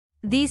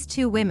These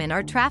two women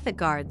are traffic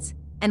guards,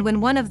 and when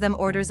one of them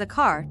orders a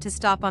car to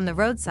stop on the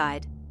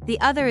roadside, the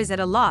other is at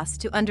a loss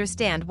to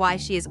understand why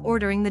she is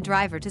ordering the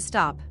driver to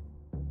stop.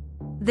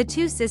 The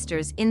two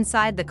sisters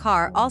inside the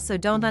car also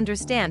don't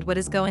understand what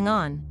is going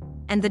on,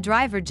 and the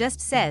driver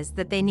just says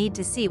that they need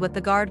to see what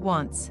the guard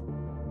wants.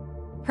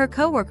 Her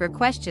coworker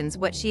questions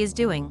what she is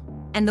doing,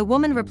 and the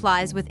woman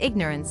replies with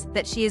ignorance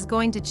that she is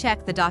going to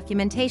check the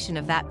documentation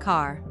of that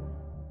car.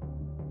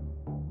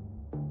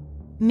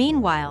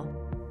 Meanwhile,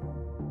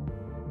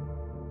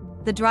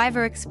 the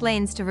driver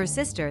explains to her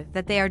sister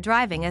that they are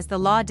driving as the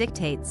law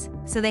dictates,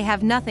 so they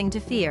have nothing to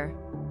fear.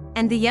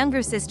 And the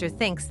younger sister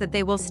thinks that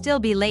they will still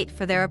be late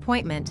for their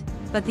appointment,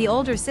 but the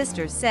older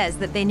sister says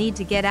that they need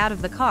to get out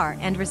of the car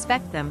and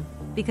respect them,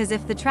 because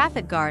if the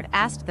traffic guard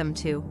asked them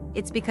to,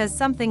 it's because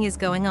something is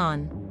going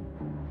on.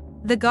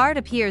 The guard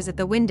appears at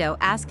the window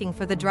asking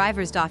for the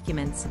driver's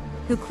documents,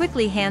 who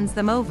quickly hands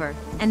them over,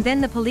 and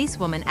then the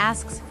policewoman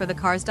asks for the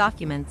car's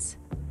documents.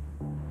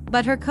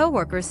 But her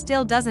coworker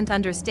still doesn't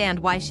understand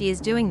why she is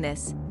doing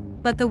this,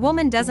 but the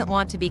woman doesn't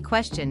want to be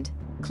questioned,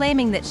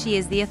 claiming that she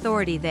is the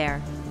authority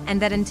there,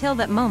 and that until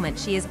that moment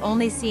she has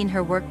only seen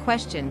her work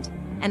questioned,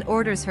 and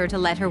orders her to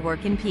let her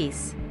work in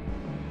peace.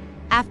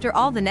 After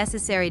all the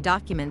necessary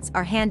documents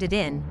are handed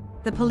in,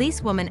 the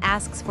policewoman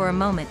asks for a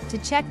moment to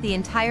check the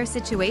entire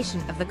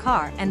situation of the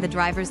car and the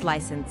driver's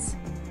license.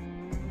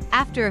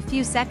 After a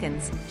few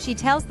seconds, she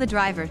tells the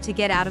driver to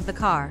get out of the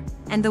car,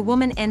 and the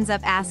woman ends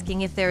up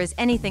asking if there is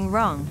anything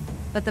wrong,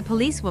 but the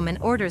policewoman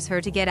orders her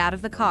to get out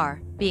of the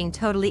car, being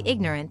totally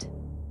ignorant.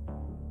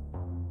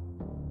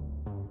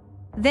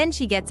 Then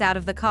she gets out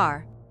of the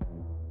car,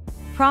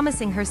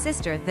 promising her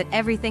sister that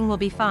everything will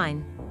be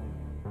fine.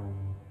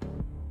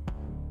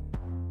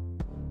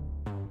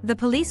 The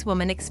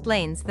policewoman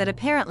explains that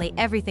apparently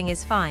everything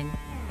is fine,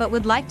 but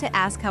would like to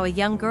ask how a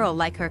young girl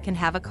like her can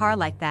have a car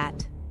like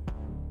that.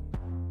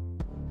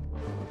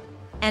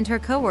 And her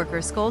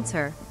coworker scolds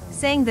her,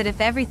 saying that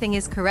if everything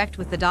is correct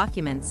with the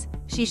documents,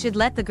 she should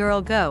let the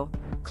girl go,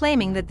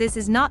 claiming that this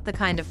is not the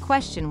kind of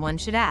question one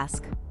should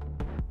ask.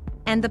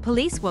 And the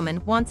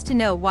policewoman wants to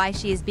know why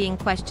she is being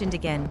questioned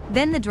again.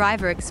 Then the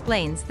driver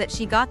explains that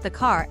she got the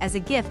car as a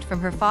gift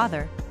from her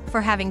father, for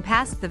having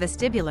passed the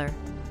vestibular.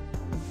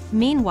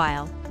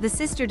 Meanwhile, the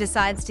sister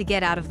decides to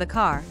get out of the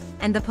car,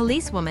 and the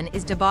policewoman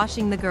is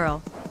debauching the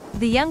girl.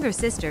 The younger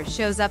sister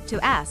shows up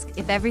to ask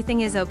if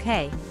everything is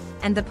okay,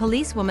 and the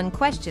policewoman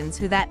questions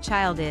who that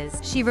child is.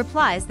 She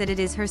replies that it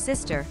is her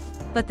sister,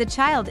 but the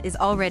child is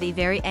already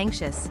very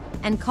anxious,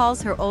 and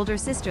calls her older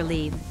sister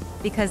leave,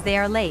 because they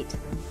are late.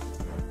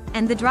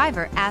 And the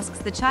driver asks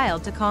the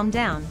child to calm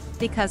down,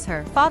 because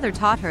her father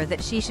taught her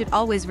that she should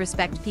always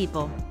respect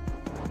people.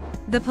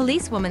 The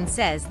policewoman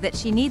says that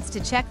she needs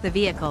to check the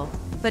vehicle,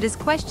 but is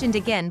questioned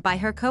again by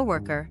her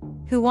coworker,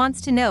 who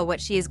wants to know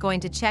what she is going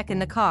to check in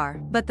the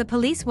car. But the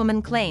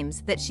policewoman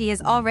claims that she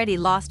has already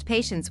lost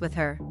patience with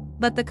her,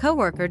 but the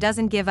coworker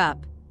doesn't give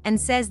up,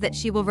 and says that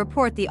she will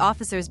report the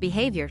officer's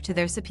behavior to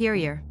their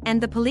superior.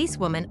 And the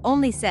policewoman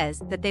only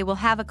says that they will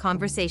have a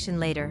conversation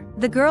later.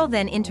 The girl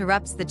then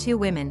interrupts the two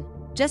women,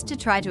 just to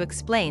try to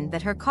explain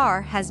that her car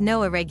has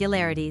no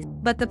irregularities,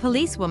 but the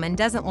policewoman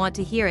doesn't want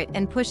to hear it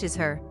and pushes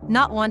her,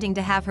 not wanting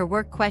to have her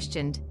work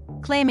questioned,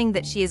 claiming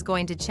that she is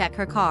going to check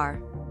her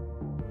car.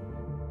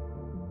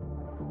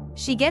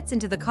 She gets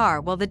into the car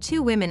while the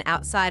two women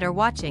outside are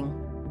watching.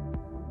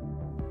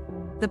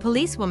 The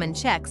policewoman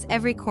checks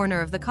every corner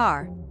of the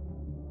car,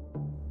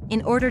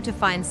 in order to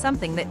find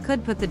something that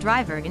could put the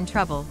driver in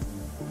trouble.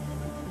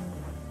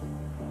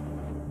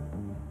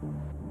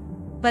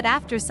 But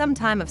after some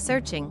time of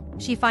searching,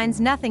 she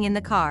finds nothing in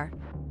the car.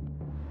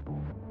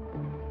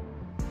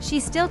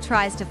 She still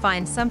tries to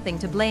find something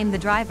to blame the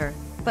driver,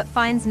 but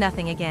finds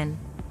nothing again.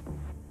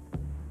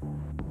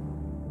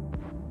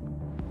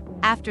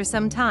 After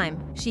some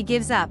time, she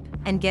gives up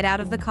and gets out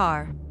of the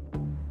car.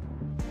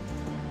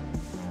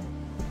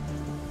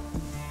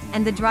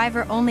 And the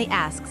driver only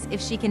asks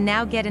if she can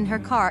now get in her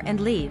car and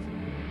leave.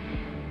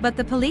 But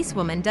the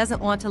policewoman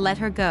doesn't want to let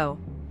her go,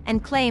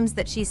 and claims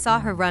that she saw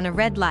her run a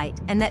red light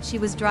and that she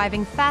was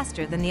driving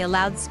faster than the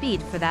allowed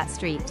speed for that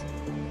street.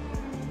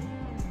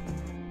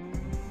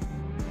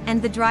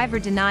 And the driver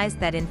denies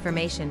that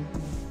information.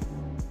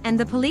 And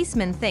the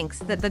policeman thinks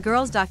that the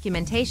girl's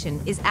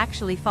documentation is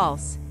actually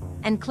false,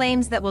 and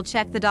claims that we'll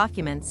check the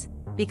documents,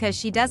 because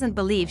she doesn't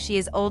believe she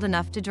is old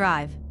enough to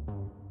drive.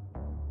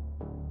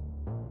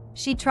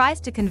 She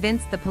tries to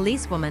convince the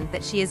policewoman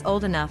that she is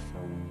old enough,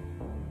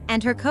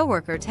 and her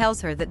coworker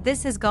tells her that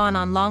this has gone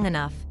on long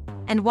enough,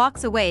 and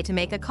walks away to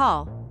make a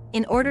call,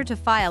 in order to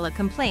file a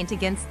complaint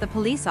against the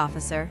police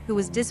officer who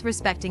was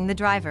disrespecting the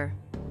driver.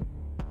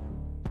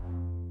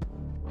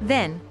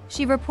 Then,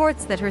 she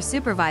reports that her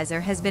supervisor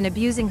has been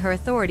abusing her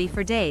authority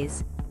for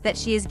days, that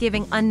she is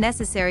giving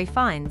unnecessary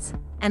fines,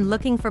 and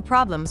looking for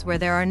problems where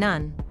there are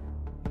none.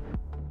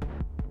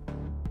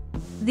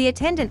 The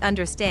attendant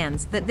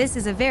understands that this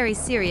is a very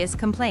serious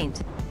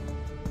complaint,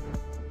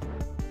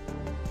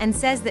 and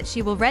says that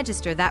she will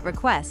register that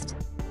request.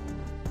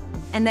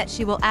 and that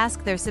she will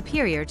ask their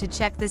superior to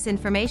check this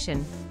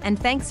information, and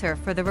thanks her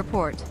for the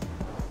report.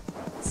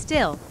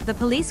 Still, the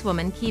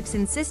policewoman keeps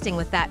insisting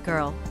with that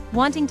girl,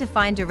 wanting to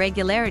find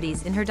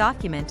irregularities in her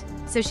document,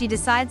 so she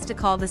decides to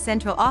call the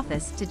central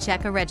office to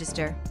check a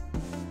register.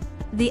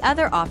 The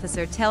other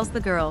officer tells the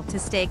girl to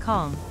stay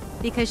calm,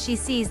 because she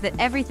sees that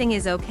everything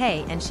is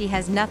okay and she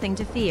has nothing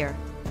to fear,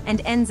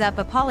 and ends up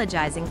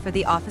apologizing for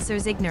the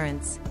officer's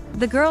ignorance.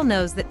 The girl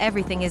knows that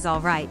everything is all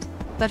right,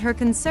 but her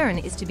concern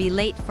is to be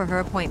late for her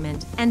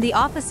appointment, and the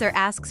officer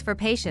asks for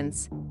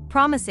patience,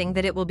 promising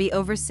that it will be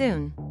over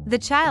soon. The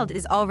child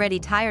is already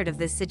tired of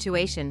this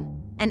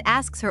situation, and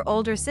asks her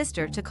older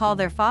sister to call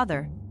their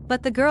father,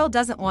 but the girl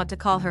doesn't want to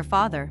call her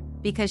father,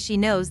 because she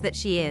knows that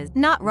she is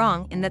not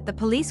wrong and that the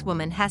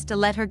policewoman has to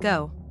let her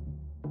go.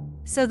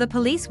 So the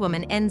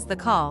policewoman ends the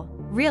call,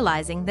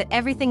 realizing that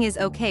everything is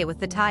okay with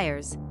the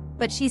tires,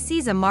 but she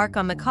sees a mark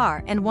on the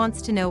car and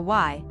wants to know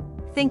why,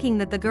 thinking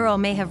that the girl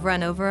may have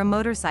run over a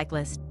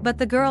motorcyclist. But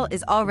the girl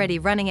is already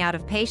running out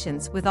of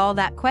patience with all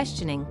that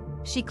questioning.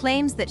 She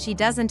claims that she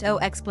doesn't owe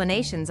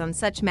explanations on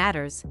such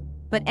matters,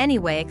 but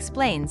anyway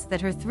explains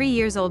that her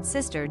 3-year-old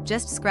sister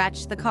just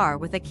scratched the car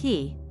with a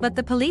key, but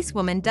the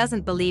policewoman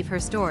doesn't believe her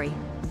story.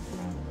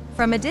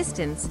 From a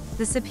distance,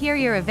 the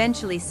superior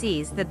eventually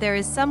sees that there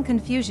is some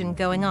confusion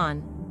going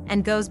on,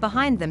 and goes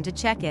behind them to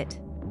check it.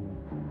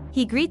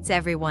 He greets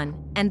everyone,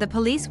 and the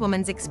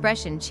policewoman's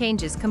expression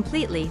changes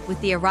completely with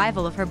the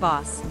arrival of her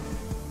boss.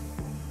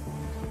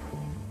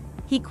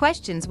 He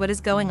questions what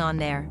is going on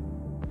there,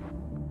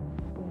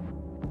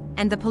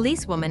 and the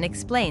policewoman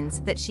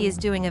explains that she is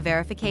doing a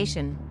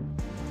verification.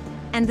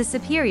 And the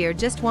superior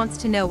just wants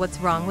to know what's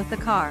wrong with the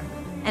car,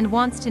 and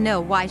wants to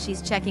know why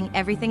she's checking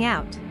everything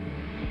out.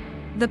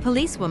 The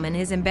policewoman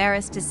is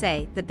embarrassed to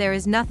say that there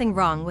is nothing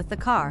wrong with the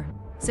car,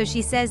 so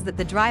she says that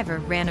the driver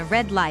ran a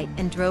red light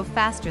and drove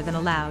faster than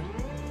allowed.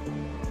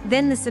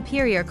 Then the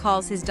superior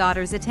calls his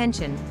daughter's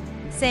attention,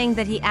 saying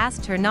that he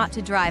asked her not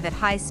to drive at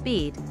high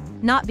speed,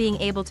 not being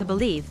able to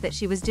believe that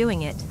she was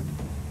doing it.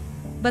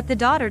 But the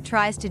daughter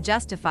tries to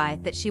justify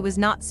that she was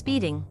not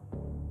speeding.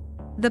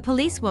 The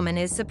policewoman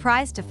is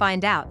surprised to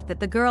find out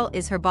that the girl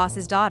is her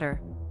boss's daughter,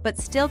 but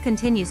still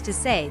continues to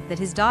say that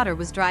his daughter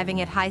was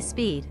driving at high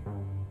speed.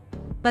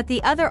 But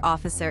the other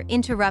officer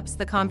interrupts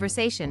the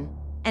conversation,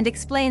 and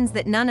explains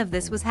that none of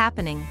this was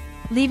happening,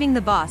 leaving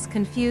the boss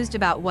confused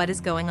about what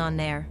is going on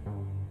there.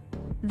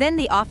 Then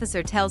the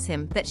officer tells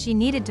him that she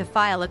needed to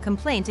file a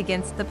complaint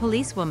against the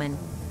policewoman,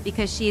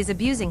 because she is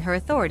abusing her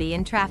authority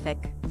in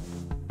traffic.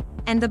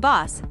 And the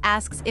boss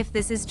asks if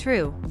this is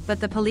true, but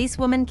the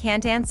policewoman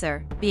can't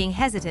answer, being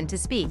hesitant to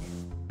speak.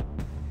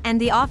 And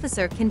the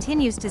officer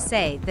continues to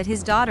say that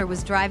his daughter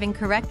was driving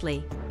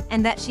correctly,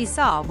 and that she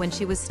saw when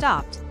she was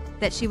stopped,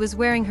 that she was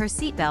wearing her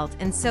seatbelt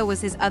and so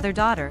was his other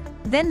daughter.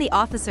 Then the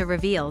officer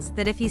reveals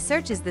that if he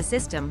searches the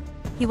system,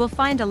 he will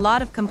find a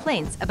lot of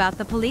complaints about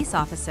the police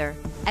officer,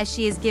 as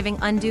she is giving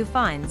undue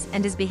fines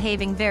and is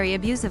behaving very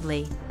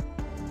abusively.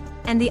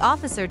 And the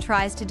officer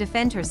tries to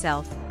defend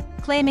herself,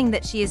 claiming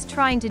that she is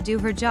trying to do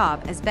her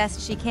job as best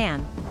she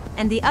can,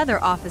 and the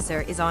other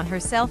officer is on her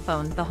cell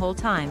phone the whole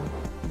time.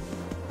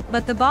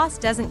 But the boss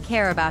doesn't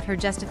care about her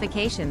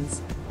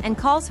justifications, and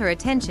calls her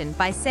attention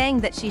by saying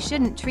that she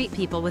shouldn't treat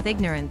people with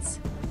ignorance.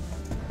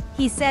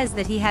 He says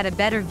that he had a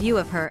better view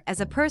of her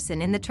as a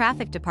person in the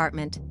traffic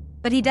department,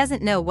 but he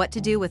doesn't know what to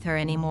do with her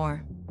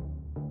anymore.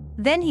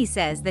 Then he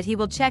says that he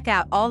will check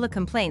out all the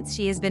complaints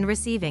she has been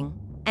receiving,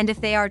 and if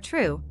they are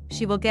true,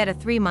 she will get a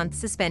 3-month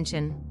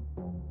suspension.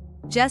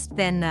 Just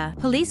then the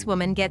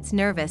policewoman gets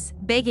nervous,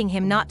 begging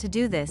him not to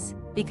do this,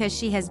 because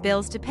she has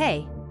bills to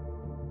pay.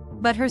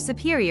 But her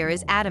superior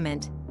is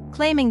adamant,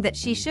 claiming that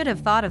she should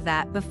have thought of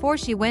that before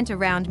she went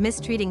around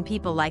mistreating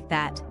people like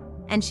that,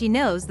 and she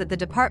knows that the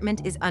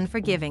department is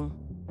unforgiving.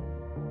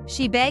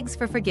 She begs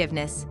for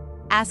forgiveness,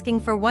 asking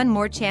for one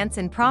more chance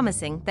and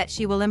promising that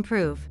she will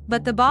improve.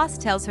 But the boss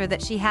tells her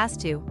that she has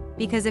to,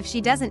 because if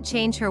she doesn't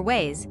change her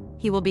ways,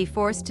 he will be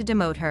forced to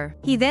demote her.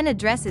 He then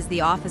addresses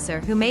the officer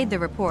who made the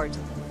report,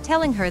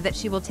 telling her that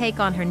she will take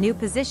on her new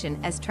position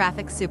as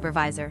traffic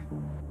supervisor.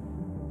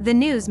 The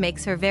news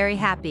makes her very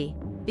happy,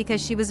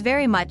 because she was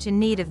very much in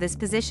need of this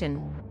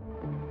position.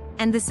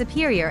 And the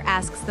superior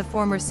asks the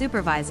former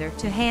supervisor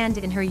to hand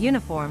in her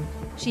uniform.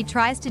 She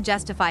tries to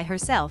justify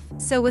herself,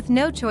 so with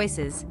no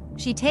choices,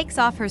 she takes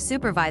off her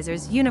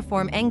supervisor's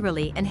uniform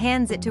angrily and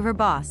hands it to her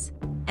boss,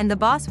 and the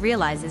boss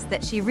realizes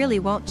that she really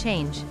won't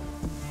change.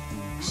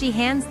 She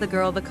hands the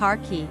girl the car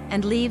key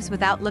and leaves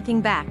without looking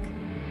back.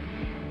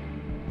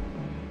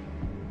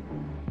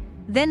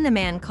 Then the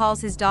man calls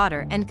his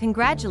daughter and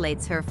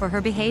congratulates her for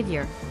her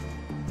behavior,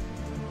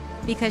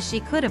 because she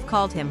could have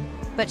called him,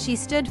 but she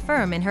stood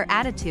firm in her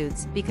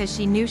attitudes because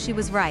she knew she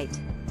was right.